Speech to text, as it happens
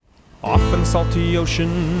salty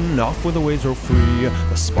ocean, off where the waves roll free.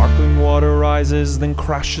 The sparkling water rises, then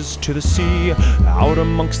crashes to the sea. Out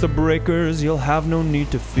amongst the breakers, you'll have no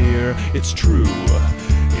need to fear. It's true,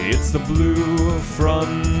 it's the blue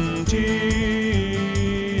frontier.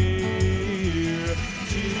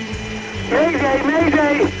 Mayday!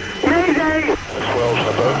 Mayday! Mayday! That's Wells in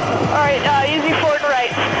the boat. All right, easy forward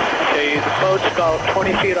right. Okay, the boat's about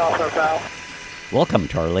 20 feet off our bow. Welcome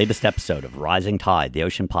to our latest episode of Rising Tide, the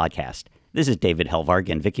Ocean Podcast. This is David Helvarg,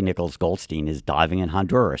 and Vicki Nichols-Goldstein is diving in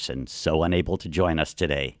Honduras and so unable to join us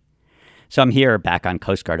today. So I'm here back on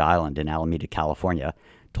Coast Guard Island in Alameda, California,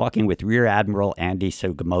 talking with Rear Admiral Andy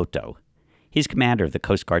Sugimoto. He's commander of the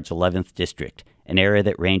Coast Guard's 11th District, an area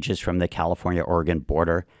that ranges from the California-Oregon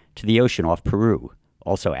border to the ocean off Peru,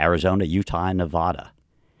 also Arizona, Utah, and Nevada.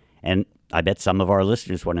 And I bet some of our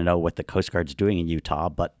listeners want to know what the Coast Guard's doing in Utah,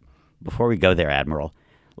 but before we go there, Admiral,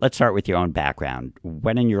 let's start with your own background.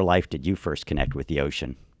 When in your life did you first connect with the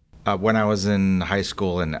ocean? When I was in high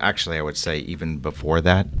school, and actually I would say even before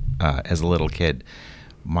that, as a little kid,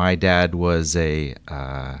 my dad was a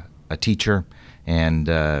teacher, and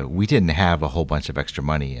we didn't have a whole bunch of extra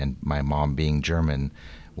money. And my mom being German,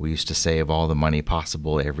 we used to save all the money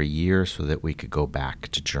possible every year so that we could go back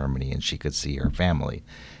to Germany and she could see her family.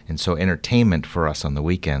 And so entertainment for us on the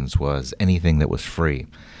weekends was anything that was free.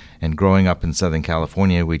 And growing up in Southern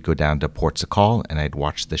California, we'd go down to ports of call, and I'd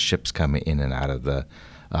watch the ships come in and out of the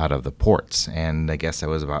ports. And I guess I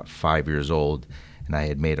was about 5 years old, and I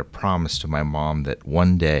had made a promise to my mom that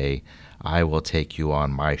one day I will take you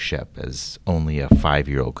on my ship, as only a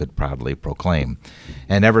 5-year-old could proudly proclaim.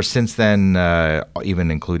 And ever since then,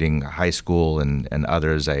 even including high school and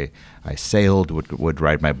others, I sailed, would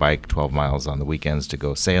ride my bike 12 miles on the weekends to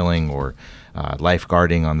go sailing, or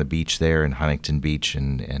lifeguarding on the beach there in Huntington Beach,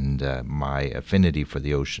 and my affinity for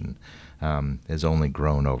the ocean has only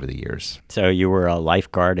grown over the years. So you were a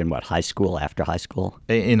lifeguard in what, high school, after high school?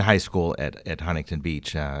 In high school at Huntington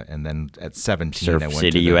Beach, and then at 17 Surf I went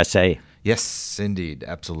City, to USA. Yes, indeed,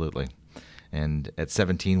 absolutely. And at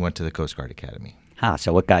 17 went to the Coast Guard Academy.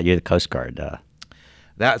 So what got you the Coast Guard?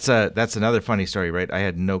 That's another funny story, right? I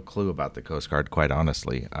had no clue about the Coast Guard, quite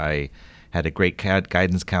honestly. I had a great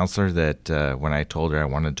guidance counselor that when I told her I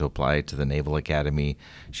wanted to apply to the Naval Academy,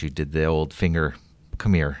 she did the old finger,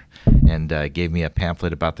 come here, and gave me a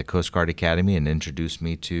pamphlet about the Coast Guard Academy and introduced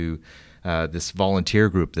me to this volunteer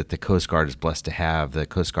group that the Coast Guard is blessed to have, the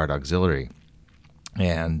Coast Guard Auxiliary.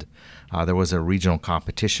 And there was a regional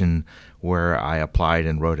competition where I applied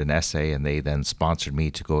and wrote an essay, and they then sponsored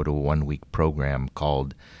me to go to a one-week program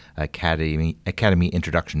called Academy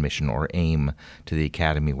Introduction Mission, or AIM, to the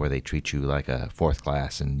Academy, where they treat you like a fourth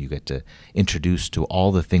class, and you get to introduce to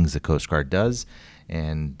all the things the Coast Guard does.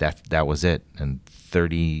 And that was it. And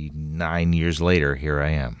 39 years later, here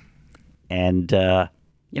I am. And, a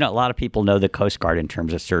lot of people know the Coast Guard in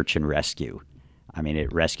terms of search and rescue. I mean,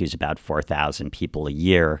 it rescues about 4,000 people a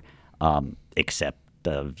year, except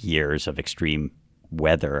of years of extreme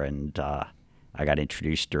weather. And I got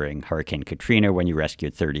introduced during Hurricane Katrina when you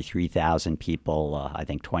rescued 33,000 people. I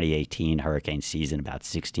think 2018 hurricane season, about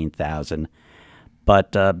 16,000.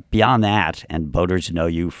 But beyond that, and boaters know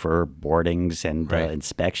you for boardings and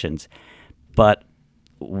inspections. But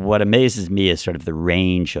what amazes me is sort of the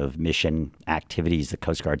range of mission activities the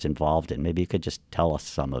Coast Guard's involved in. Maybe you could just tell us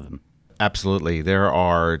some of them. Absolutely. There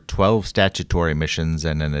are 12 statutory missions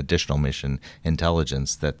and an additional mission,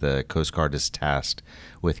 intelligence, that the Coast Guard is tasked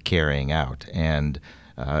with carrying out. And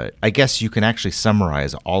I guess you can actually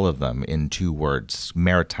summarize all of them in 2 words: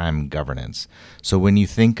 maritime governance. So when you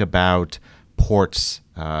think about ports,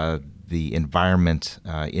 the environment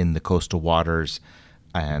in the coastal waters,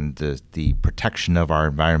 and the protection of our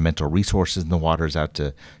environmental resources in the waters out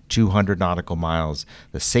to 200 nautical miles,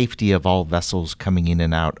 the safety of all vessels coming in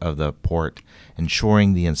and out of the port,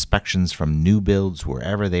 ensuring the inspections from new builds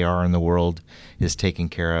wherever they are in the world is taken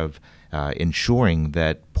care of, ensuring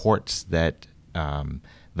that ports that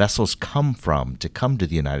vessels come to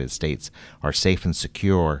the United States are safe and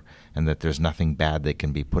secure, and that there's nothing bad that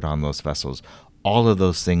can be put on those vessels. All of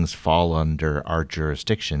those things fall under our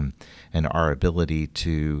jurisdiction and our ability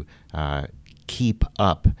to keep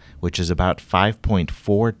up, which is about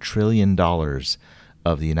 $5.4 trillion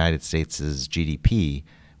of the United States' GDP,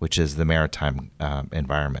 which is the maritime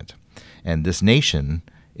environment. And this nation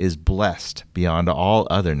is blessed beyond all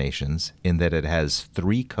other nations in that it has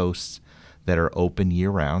 3 coasts that are open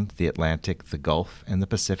year-round: the Atlantic, the Gulf, and the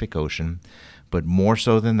Pacific Ocean. But more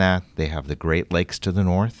so than that, they have the Great Lakes to the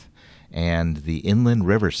north and the inland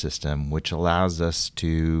river system, which allows us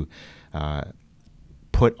to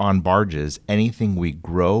put on barges anything we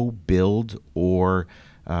grow, build, or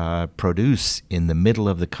produce in the middle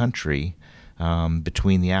of the country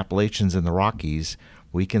between the Appalachians and the Rockies,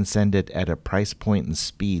 we can send it at a price point and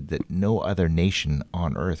speed that no other nation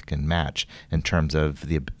on earth can match in terms of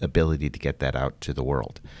the ability to get that out to the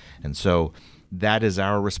world. And so that is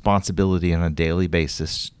our responsibility on a daily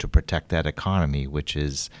basis to protect that economy,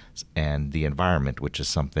 and the environment, which is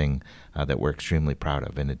something that we're extremely proud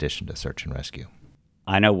of in addition to search and rescue.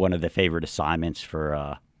 I know one of the favorite assignments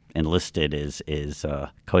for enlisted is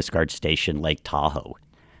Coast Guard Station Lake Tahoe.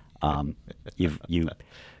 You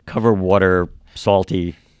cover water,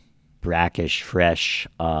 salty, brackish, fresh.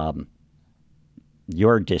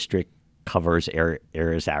 Your district covers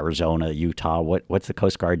areas Arizona, Utah. What's the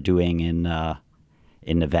Coast Guard doing in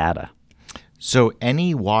Nevada? So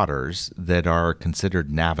any waters that are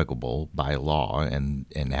considered navigable by law and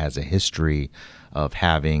has a history of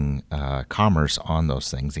having commerce on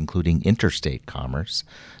those things, including interstate commerce.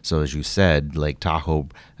 So as you said, Lake Tahoe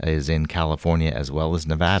is in California as well as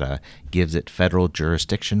Nevada, gives it federal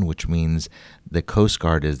jurisdiction, which means the Coast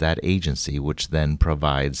Guard is that agency which then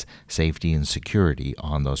provides safety and security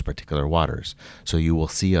on those particular waters. So you will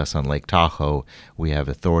see us on Lake Tahoe. We have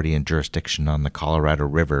authority and jurisdiction on the Colorado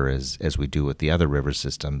River as we do with the other river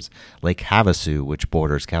systems. Lake Havasu, which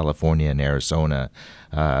borders California and Arizona.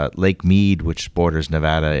 Lake Mead, which borders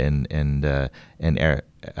Nevada and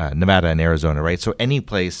Nevada and Arizona, right? So any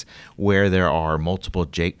place where there are multiple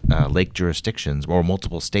lake jurisdictions or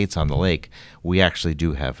multiple states on the lake, we actually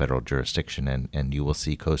do have federal jurisdiction, and you will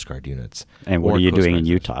see Coast Guard units. And what are you doing in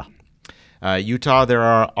Utah? Utah, there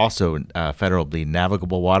are also federally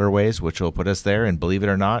navigable waterways, which will put us there. And believe it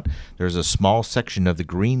or not, there's a small section of the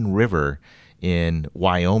Green River in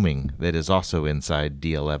Wyoming that is also inside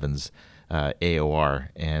D11's AOR,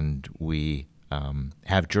 and we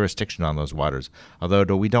have jurisdiction on those waters,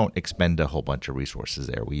 although we don't expend a whole bunch of resources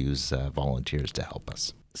there. We use volunteers to help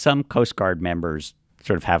us. Some Coast Guard members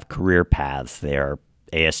sort of have career paths. They're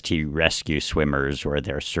AST rescue swimmers, or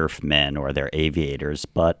they're surfmen, or they're aviators,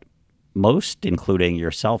 but most, including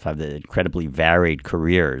yourself, have incredibly varied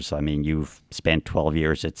careers. I mean, you've spent 12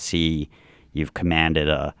 years at sea. You've commanded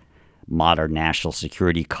a modern national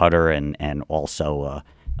security cutter and also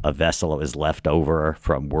a vessel that was left over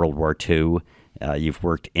from World War II. You've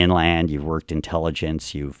worked inland. You've worked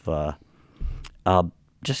intelligence. You've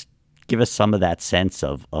just give us some of that sense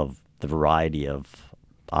of the variety of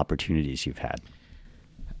opportunities you've had.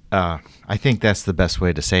 I think that's the best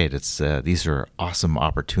way to say it. It's these are awesome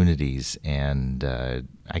opportunities, and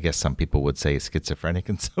I guess some people would say schizophrenic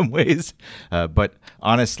in some ways. But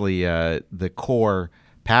honestly, the core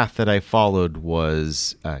path that I followed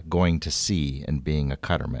was going to sea and being a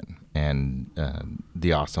cutterman, and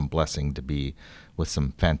the awesome blessing to be with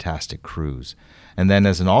some fantastic crews. And then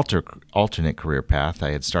as an alternate career path,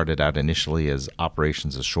 I had started out initially as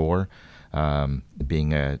operations ashore,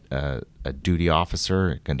 being a duty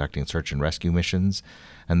officer, conducting search and rescue missions.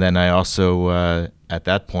 And then I also, at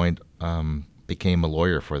that point, became a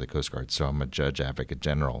lawyer for the Coast Guard. So I'm a judge advocate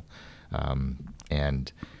general,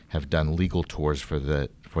 and have done legal tours for the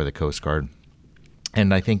Coast Guard.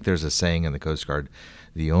 And I think there's a saying in the Coast Guard,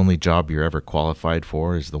 the only job you're ever qualified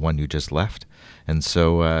for is the one you just left. And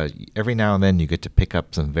so every now and then you get to pick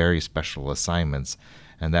up some very special assignments,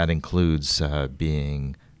 and that includes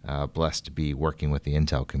being blessed to be working with the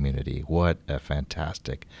intel community. What a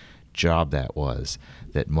fantastic job that was,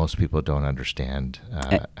 that most people don't understand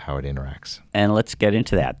how it interacts. And let's get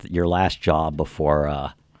into that. Your last job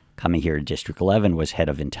before coming here to District 11 was head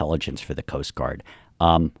of intelligence for the Coast Guard.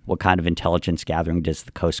 What kind of intelligence gathering does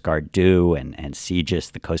the Coast Guard do? And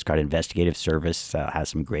CGIS, the Coast Guard Investigative Service, has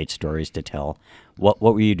some great stories to tell. What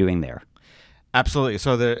were you doing there? Absolutely.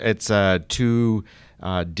 So it's two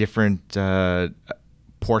different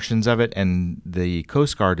portions of it, and the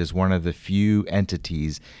Coast Guard is one of the few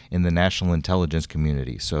entities in the national intelligence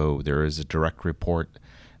community. So there is a direct report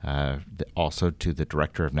also to the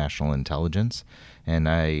Director of National Intelligence, and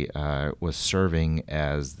I was serving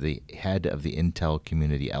as the head of the Intel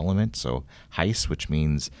Community Element, so HICE, which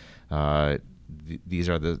means these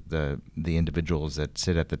are the individuals that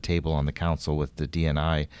sit at the table on the council with the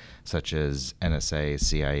DNI, such as NSA,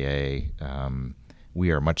 CIA.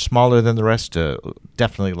 We are much smaller than the rest,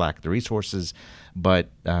 definitely lack the resources, but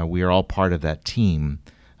we are all part of that team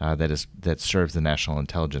that serves the national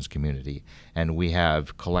intelligence community. And we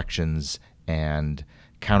have collections and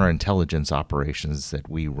counterintelligence operations that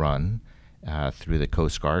we run through the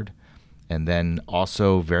Coast Guard. And then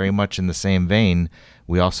also, very much in the same vein,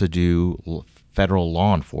 we also do federal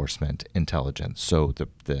law enforcement intelligence. So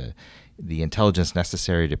the intelligence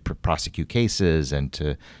necessary to prosecute cases and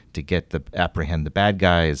to apprehend the bad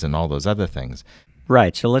guys and all those other things.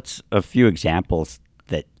 Right. So a few examples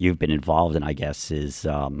that you've been involved in, I guess, is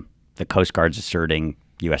the Coast Guard's asserting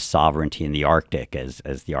U.S. sovereignty in the Arctic. As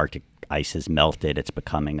the Arctic ice has melted, it's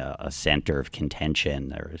becoming a center of contention.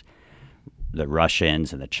 There's the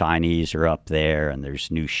Russians and the Chinese are up there, and there's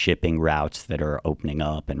new shipping routes that are opening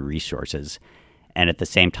up and resources. And at the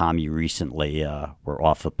same time, you recently were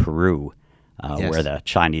off of Peru, Yes. where the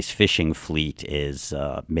Chinese fishing fleet is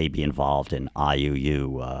maybe involved in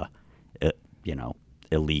IUU,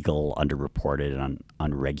 illegal, underreported, and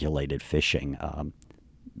unregulated fishing.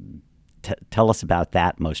 Tell us about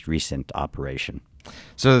that most recent operation.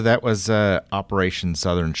 So that was Operation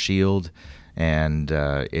Southern Shield, and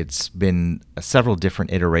it's been several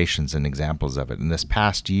different iterations and examples of it. In this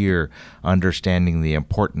past year, understanding the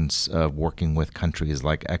importance of working with countries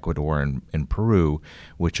like Ecuador and Peru,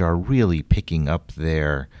 which are really picking up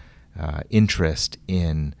their interest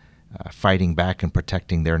in fighting back and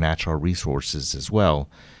protecting their natural resources as well.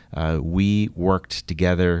 We worked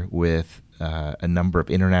together with a number of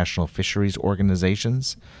international fisheries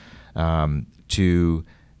organizations to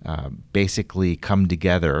basically come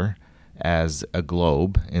together as a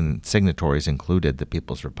globe, and signatories included the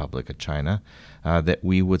People's Republic of China, that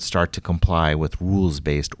we would start to comply with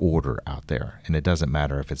rules-based order out there. And it doesn't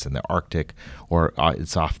matter if it's in the Arctic or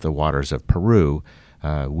it's off the waters of Peru.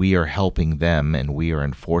 We are helping them, and we are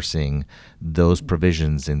enforcing those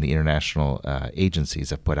provisions in the international agencies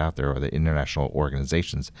have put out there, or the international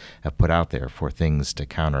organizations have put out there for things to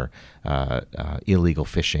counter illegal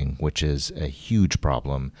fishing, which is a huge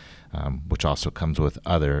problem, which also comes with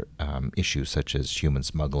other issues such as human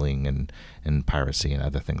smuggling and piracy and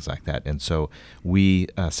other things like that. And so we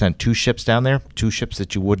sent 2 ships down there, 2 ships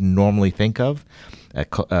that you wouldn't normally think of,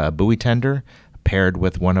 a buoy tender paired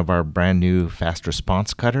with one of our brand new fast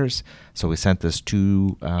response cutters. So we sent this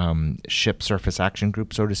 2 ship surface action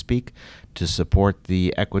group, so to speak, to support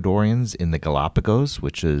the Ecuadorians in the Galapagos,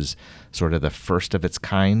 which is sort of the first of its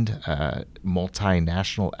kind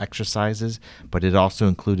multinational exercises, but it also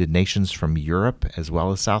included nations from Europe as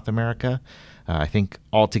well as South America. I think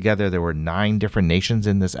altogether there were 9 different nations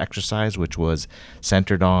in this exercise, which was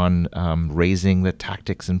centered on raising the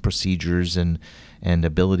tactics and procedures and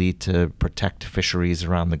ability to protect fisheries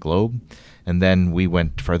around the globe. And then we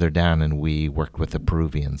went further down and we worked with the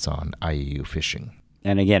Peruvians on IUU fishing.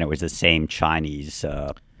 And again, it was the same Chinese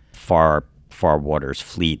far waters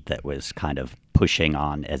fleet that was kind of pushing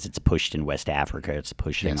on, as it's pushed in West Africa, it's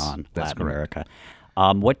pushing Yes, on that's Latin correct. America.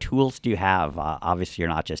 What tools do you have? Obviously, you're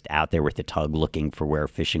not just out there with the tug looking for where a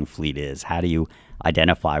fishing fleet is. How do you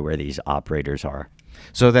identify where these operators are?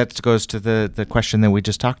 So that goes to the question that we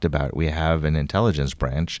just talked about. We have an intelligence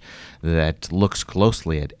branch that looks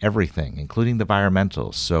closely at everything, including the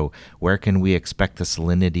environmentals. So where can we expect the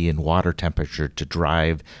salinity and water temperature to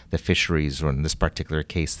drive the fisheries, or in this particular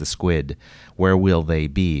case, the squid? Where will they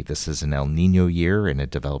be? This is an El Nino year, and it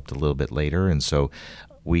developed a little bit later. And so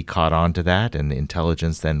we caught on to that, and the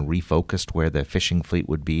intelligence then refocused where the fishing fleet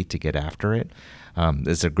would be to get after it.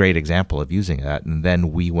 It's a great example of using that. And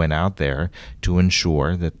then we went out there to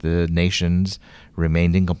ensure that the nations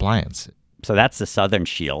remained in compliance. So that's the Southern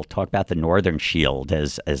Shield. Talk about the Northern Shield.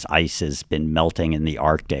 As ice has been melting in the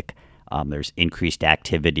Arctic, there's increased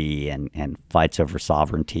activity and fights over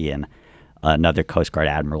sovereignty. And another Coast Guard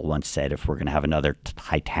admiral once said, if we're going to have another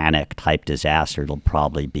Titanic-type disaster, it'll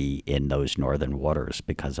probably be in those northern waters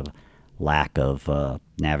because of lack of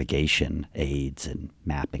navigation aids and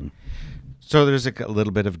mapping. So there's a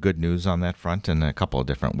little bit of good news on that front in a couple of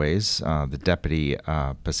different ways. The Deputy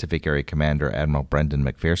Pacific Area Commander, Admiral Brendan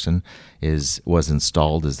McPherson, was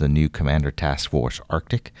installed as the new Commander Task Force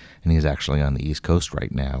Arctic, and he's actually on the East Coast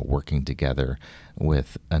right now working together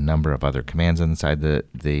with a number of other commands inside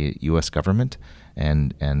the U.S. government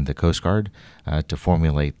and the Coast Guard to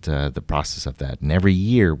formulate the process of that. And every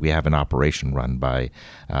year we have an operation run by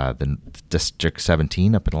the District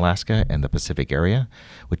 17 up in Alaska and the Pacific area,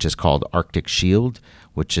 which is called Arctic Shield,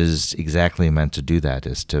 which is exactly meant to do that,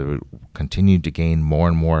 is to continue to gain more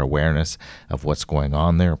and more awareness of what's going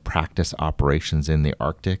on there, practice operations in the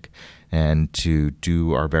Arctic, and to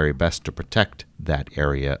do our very best to protect that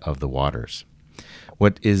area of the waters.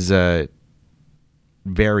 What is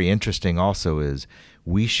very interesting also is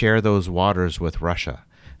we share those waters with Russia.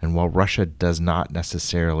 And while Russia does not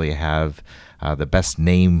necessarily have the best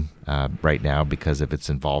name right now because of its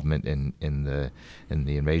involvement in the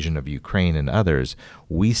invasion of Ukraine and others,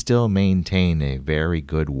 we still maintain a very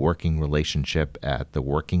good working relationship at the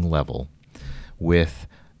working level with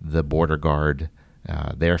the border guard,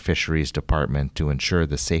 their fisheries department to ensure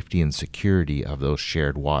the safety and security of those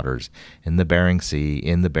shared waters in the Bering Sea,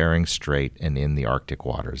 in the Bering Strait, and in the Arctic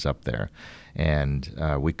waters up there. And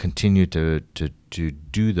we continue to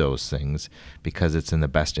do those things because it's in the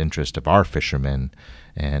best interest of our fishermen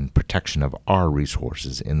and protection of our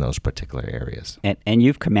resources in those particular areas. And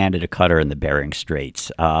you've commanded a cutter in the Bering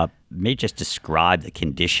Straits. May just describe the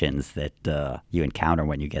conditions that you encounter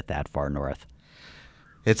when you get that far north.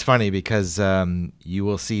 It's funny because you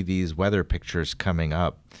will see these weather pictures coming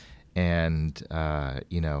up, and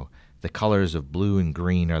the colors of blue and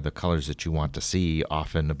green are the colors that you want to see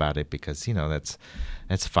often about it because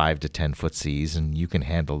that's 5 to 10 foot seas, and you can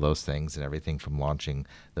handle those things, and everything from launching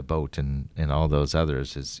the boat and all those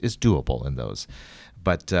others is doable in those.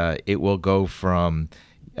 But it will go from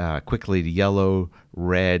quickly to yellow,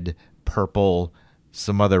 red, purple,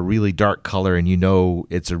 some other really dark color, and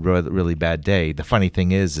it's a really bad day. The funny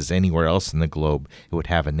thing is anywhere else in the globe, it would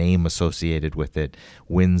have a name associated with it.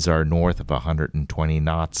 Winds are north of 120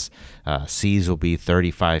 knots. Seas will be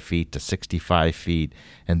 35 feet to 65 feet,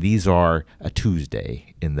 and these are a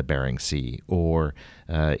Tuesday in the Bering Sea or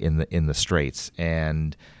in the Straits.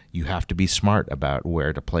 And you have to be smart about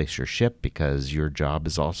where to place your ship because your job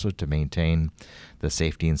is also to maintain the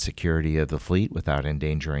safety and security of the fleet without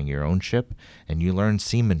endangering your own ship. And you learn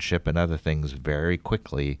seamanship and other things very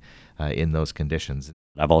quickly in those conditions.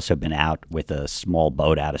 I've also been out with a small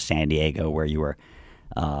boat out of San Diego where you were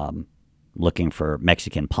looking for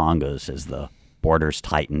Mexican pongos as the borders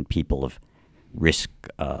tighten. People have risked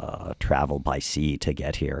travel by sea to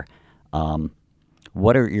get here.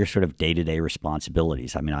 What are your sort of day-to-day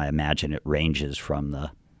responsibilities? I mean, I imagine it ranges from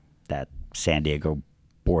that San Diego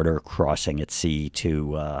border crossing at sea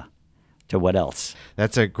to what else?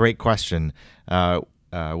 That's a great question.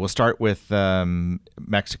 We'll start with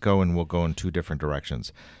Mexico, and we'll go in two different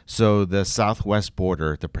directions. So the southwest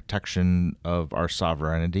border, the protection of our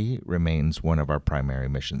sovereignty remains one of our primary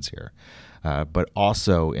missions here. But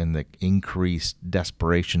also in the increased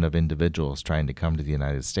desperation of individuals trying to come to the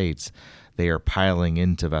United States, they are piling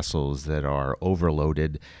into vessels that are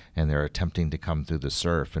overloaded, and they're attempting to come through the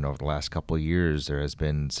surf. And over the last couple of years, there has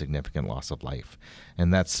been significant loss of life.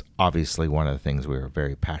 And that's obviously one of the things we're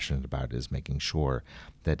very passionate about, is making sure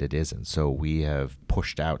that it isn't. So we have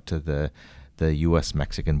pushed out to the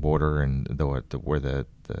U.S.-Mexican border and where the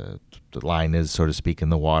line is, so to speak, in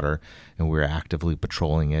the water, and we're actively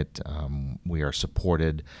patrolling it. We are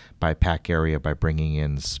supported by PAC area by bringing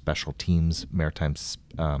in special teams, maritime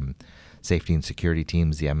safety and security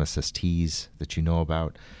teams, the MSSTs that you know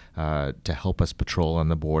about, to help us patrol on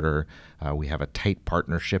the border. We have a tight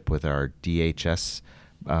partnership with our DHS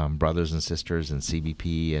brothers and sisters and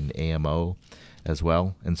CBP and AMO as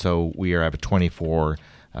well. And so we have a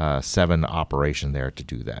 24/7 operation there to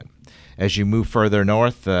do that. As you move further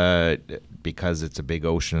north, because it's a big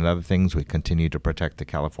ocean and other things, we continue to protect the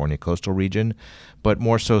California coastal region. But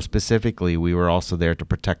more so specifically, we were also there to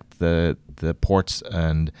protect the ports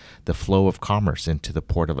and the flow of commerce into the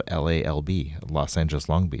port of LALB, Los Angeles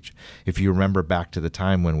Long Beach. If you remember back to the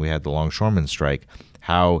time when we had the longshoremen strike,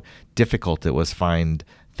 how difficult it was to find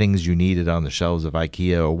things you needed on the shelves of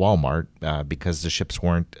IKEA or Walmart because the ships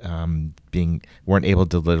weren't able to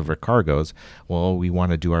deliver cargoes. Well, we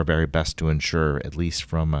want to do our very best to ensure, at least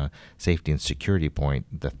from a safety and security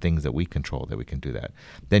point, the things that we control, that we can do that.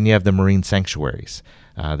 Then you have the marine sanctuaries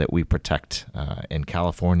that we protect. And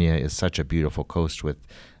California is such a beautiful coast with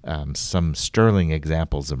some sterling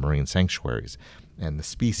examples of marine sanctuaries. And the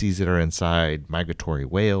species that are inside, migratory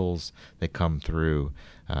whales that come through,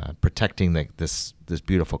 protecting this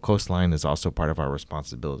beautiful coastline is also part of our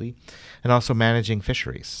responsibility, and also managing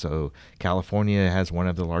fisheries. So California has one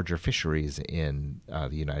of the larger fisheries in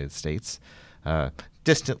the United States,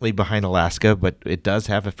 distantly behind Alaska, but it does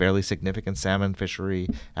have a fairly significant salmon fishery,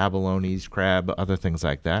 abalones, crab, other things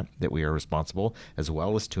like that we are responsible, as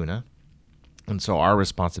well as tuna. And so our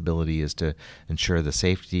responsibility is to ensure the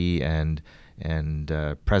safety and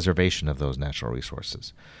preservation of those natural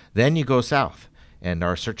resources. Then you go south, and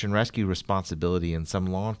our search and rescue responsibility and some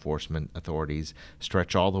law enforcement authorities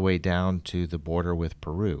stretch all the way down to the border with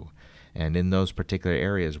Peru. And in those particular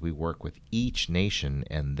areas, we work with each nation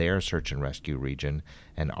and their search and rescue region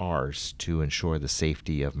and ours to ensure the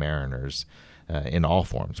safety of mariners in all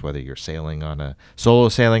forms, whether you're sailing on a solo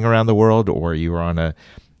sailing around the world or you're on a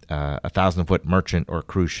 1,000-foot merchant or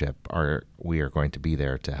cruise ship. We are going to be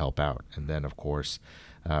there to help out. And then, of course,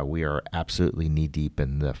 we are absolutely knee-deep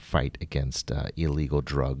in the fight against illegal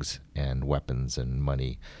drugs and weapons and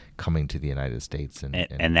money coming to the United States.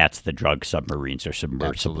 And that's the drug submarines or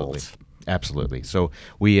submersibles. Absolutely. So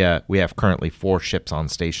we have currently 4 ships on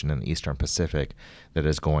station in the Eastern Pacific that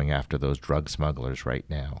is going after those drug smugglers right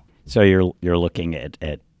now. So you're looking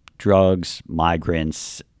at drugs,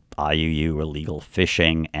 migrants, IUU, illegal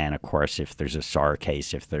fishing, and of course, if there's a SAR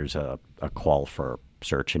case, if there's a call for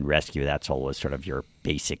search and rescue, that's always sort of your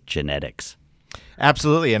basic genetics.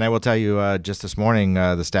 Absolutely. And I will tell you, just this morning,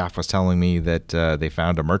 the staff was telling me that they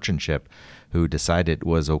found a merchant ship who decided it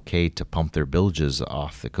was okay to pump their bilges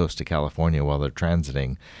off the coast of California while they're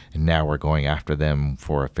transiting. And now we're going after them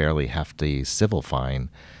for a fairly hefty civil fine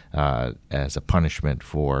as a punishment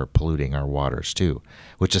for polluting our waters, too,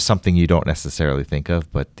 which is something you don't necessarily think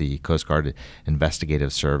of. But the Coast Guard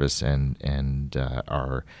Investigative Service and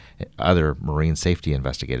our other marine safety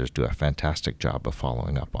investigators do a fantastic job of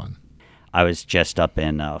following up on. I was just up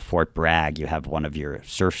in Fort Bragg. You have one of your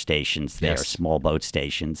surf stations there, Yes. small boat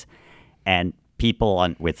stations, and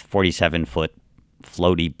people with 47-foot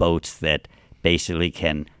floaty boats that basically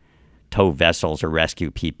can tow vessels or rescue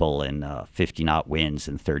people in 50-knot winds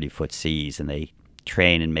and 30-foot seas, and they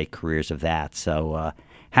train and make careers of that. So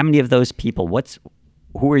how many of those people,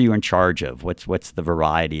 who are you in charge of? What's the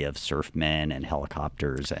variety of surfmen and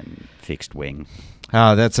helicopters and fixed wing?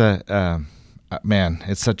 That's man,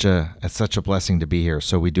 it's such a blessing to be here.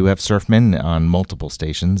 So we do have surfmen on multiple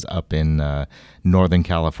stations up in Northern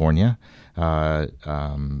California, all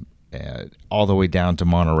the way down to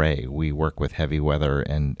Monterey. We work with heavy weather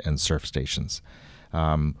and surf stations.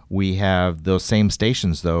 We have those same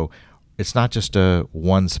stations, though. It's not just a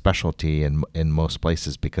one specialty in most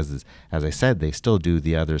places because, as I said, they still do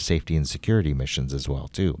the other safety and security missions as well,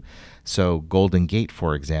 too. So Golden Gate,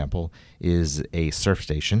 for example, is a surf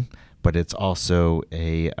station, but it's also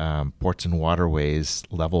a Ports and Waterways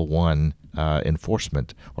Level 1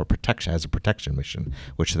 enforcement or protection as a protection mission,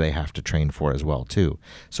 which they have to train for as well, too.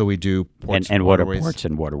 So we do Ports and what are Ports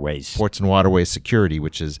and Waterways? Ports and Waterways Security,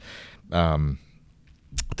 which is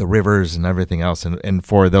the rivers and everything else. And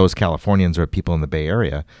for those Californians or people in the Bay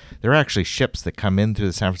Area, there are actually ships that come in through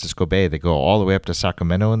the San Francisco Bay. They go all the way up to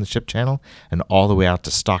Sacramento in the ship channel and all the way out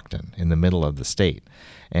to Stockton in the middle of the state.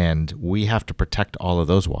 And we have to protect all of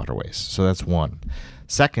those waterways. So that's one.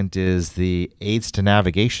 Second is the aids to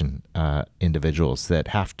navigation individuals that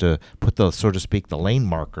have to put those, so to speak, the lane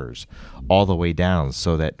markers all the way down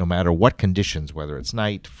so that no matter what conditions, whether it's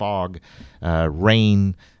night, fog,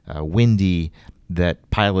 rain, windy, that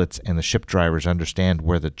pilots and the ship drivers understand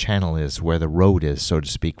where the channel is, where the road is, so to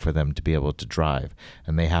speak, for them to be able to drive.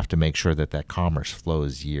 And they have to make sure that commerce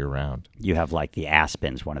flows year-round. You have like the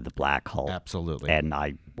Aspens, one of the Black Hull. Absolutely. And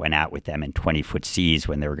I went out with them in 20-foot seas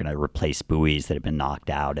when they were going to replace buoys that had been knocked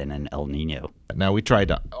out in an El Nino. Now, we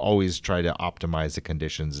always try to optimize the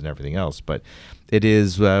conditions and everything else, but it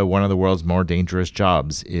is one of the world's more dangerous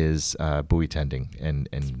jobs is buoy tending. And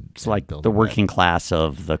it's like the working class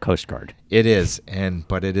of the Coast Guard. It is,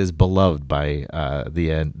 but it is beloved by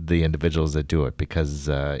the individuals that do it because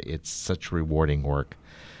it's such rewarding work.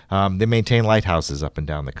 They maintain lighthouses up and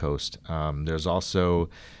down the coast. There's also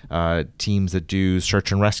teams that do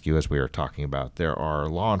search and rescue, as we were talking about. There are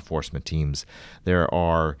law enforcement teams. There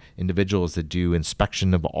are individuals that do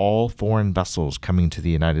inspection of all foreign vessels coming to the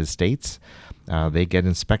United States. They get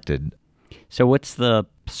inspected. So what's the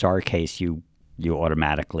SAR case you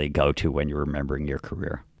automatically go to when you're remembering your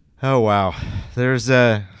career? Oh, wow. There's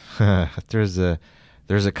a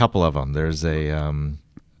couple of them. There's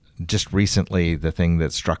just recently, the thing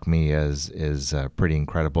that struck me as is pretty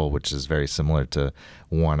incredible, which is very similar to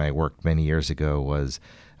one I worked many years ago, was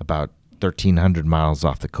about 1,300 miles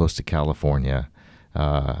off the coast of California.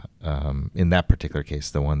 In that particular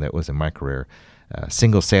case, the one that was in my career,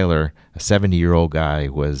 single sailor, a 70-year-old guy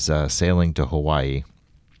was sailing to Hawaii,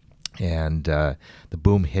 and the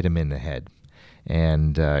boom hit him in the head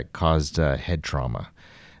and caused head trauma.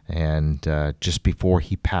 And just before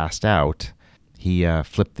he passed out, he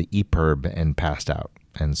flipped the EPIRB and passed out.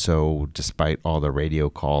 And so despite all the radio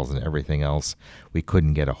calls and everything else, we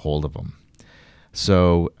couldn't get a hold of him.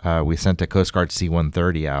 So we sent a Coast Guard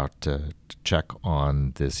C-130 out to check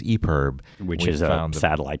on this EPIRB. Which is a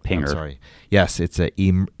satellite pinger. I'm sorry. Yes, it's a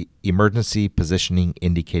emergency positioning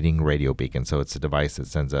indicating radio beacon. So it's a device that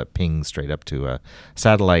sends a ping straight up to a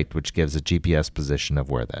satellite, which gives a GPS position of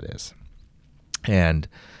where that is. And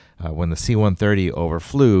when the C-130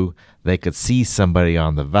 overflew, they could see somebody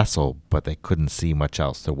on the vessel, but they couldn't see much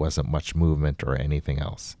else. There wasn't much movement or anything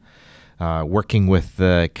else. Working with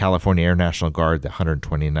the California Air National Guard, the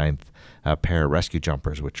 129th Pararescue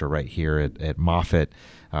Jumpers, which are right here at Moffett,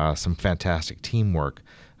 some fantastic teamwork.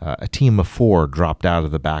 A team of 4 dropped out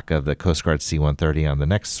of the back of the Coast Guard C-130 on the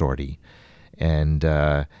next sortie, and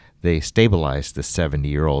they stabilized the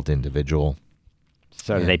 70-year-old individual.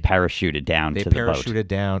 So they parachuted down to the boat. They parachuted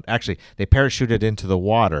down. Actually, they parachuted into the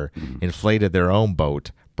water, inflated their own boat,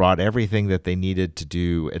 brought everything that they needed to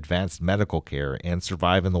do advanced medical care and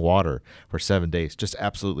survive in the water for 7 days. Just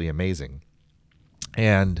absolutely amazing.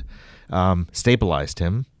 And stabilized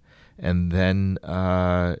him. And then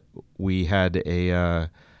we diverted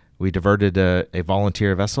a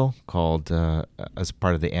volunteer vessel called as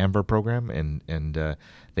part of the Amber program, and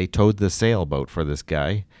they towed the sailboat for this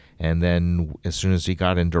guy. And then as soon as he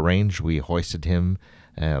got into range, we hoisted him,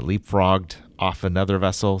 leapfrogged off another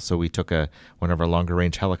vessel. So we took one of our longer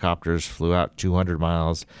range helicopters, flew out 200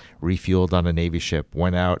 miles, refueled on a Navy ship,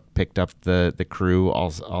 went out, picked up the crew,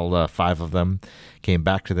 all 5 of them, came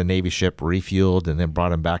back to the Navy ship, refueled, and then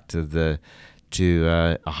brought him back to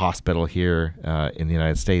a hospital here in the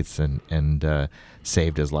United States and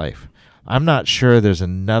saved his life. I'm not sure there's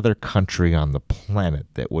another country on the planet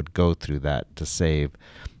that would go through that to save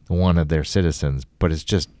one of their citizens, but it's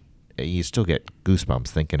just, you still get goosebumps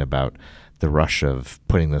thinking about the rush of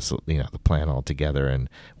putting this, the plan all together and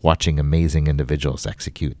watching amazing individuals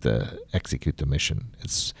execute the mission.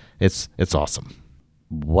 It's awesome.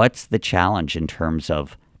 What's the challenge in terms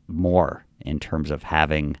of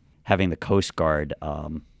having the Coast Guard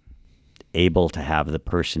able to have the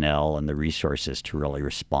personnel and the resources to really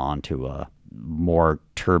respond to a more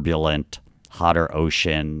turbulent, hotter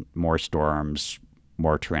ocean, more storms,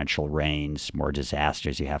 more torrential rains, more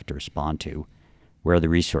disasters you have to respond to? Where are the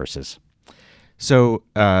resources? So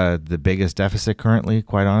the biggest deficit currently,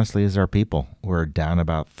 quite honestly, is our people. We're down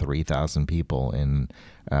about 3,000 people, and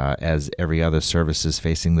as every other service is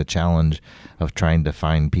facing the challenge of trying to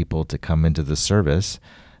find people to come into the service,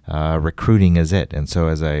 recruiting is it. And so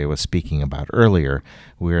as I was speaking about earlier,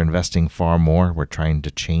 we're investing far more. We're trying to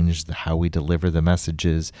change how we deliver the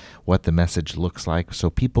messages, what the message looks like, so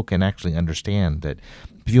people can actually understand that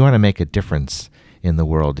if you want to make a difference in the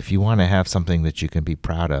world, if you want to have something that you can be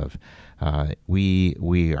proud of,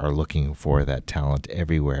 we are looking for that talent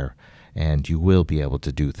everywhere. And you will be able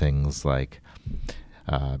to do things like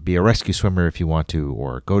be a rescue swimmer if you want to,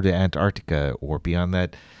 or go to Antarctica, or be on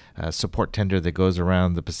that support tender that goes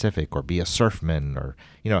around the Pacific, or be a surfman. Or,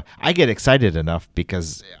 I get excited enough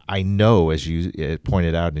because I know, as you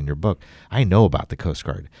pointed out in your book, I know about the Coast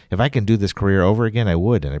Guard. If I can do this career over again, I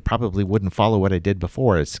would, and I probably wouldn't follow what I did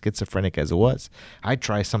before, as schizophrenic as it was. I'd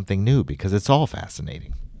try something new because it's all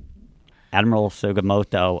fascinating. Admiral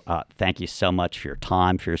Sugimoto, thank you so much for your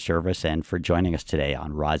time, for your service, and for joining us today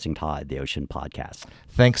on Rising Tide, the Ocean Podcast.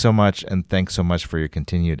 Thanks so much, and thanks so much for your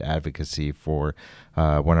continued advocacy for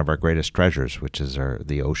one of our greatest treasures, which is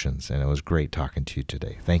the oceans. And it was great talking to you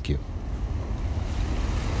today. Thank you.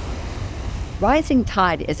 Rising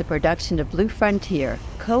Tide is a production of Blue Frontier,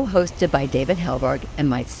 co-hosted by David Helvarg and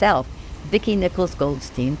myself, Vicki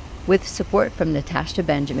Nichols-Goldstein, with support from Natasha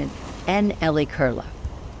Benjamin and Ellie Kurla.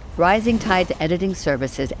 Rising Tide's editing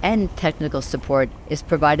services and technical support is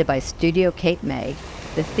provided by Studio Cape May.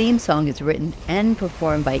 The theme song is written and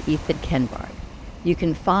performed by Ethan Kenbard. You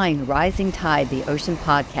can find Rising Tide, the Ocean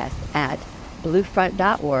Podcast at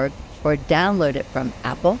bluefront.org or download it from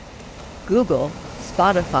Apple, Google,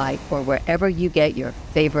 Spotify, or wherever you get your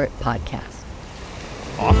favorite podcasts.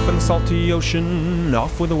 Off in the salty ocean,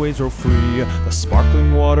 off where the waves roll free. The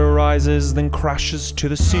sparkling water rises, then crashes to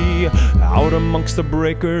the sea. Out amongst the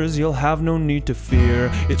breakers, you'll have no need to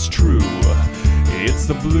fear. It's true, it's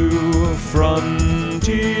the blue frontier.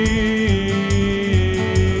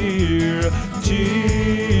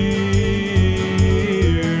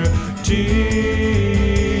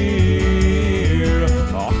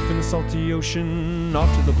 Off in the salty ocean,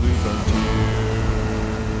 off to the blue frontier.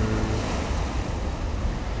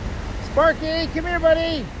 Sparky, come here,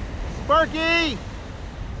 buddy. Sparky!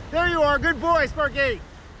 There you are. Good boy, Sparky.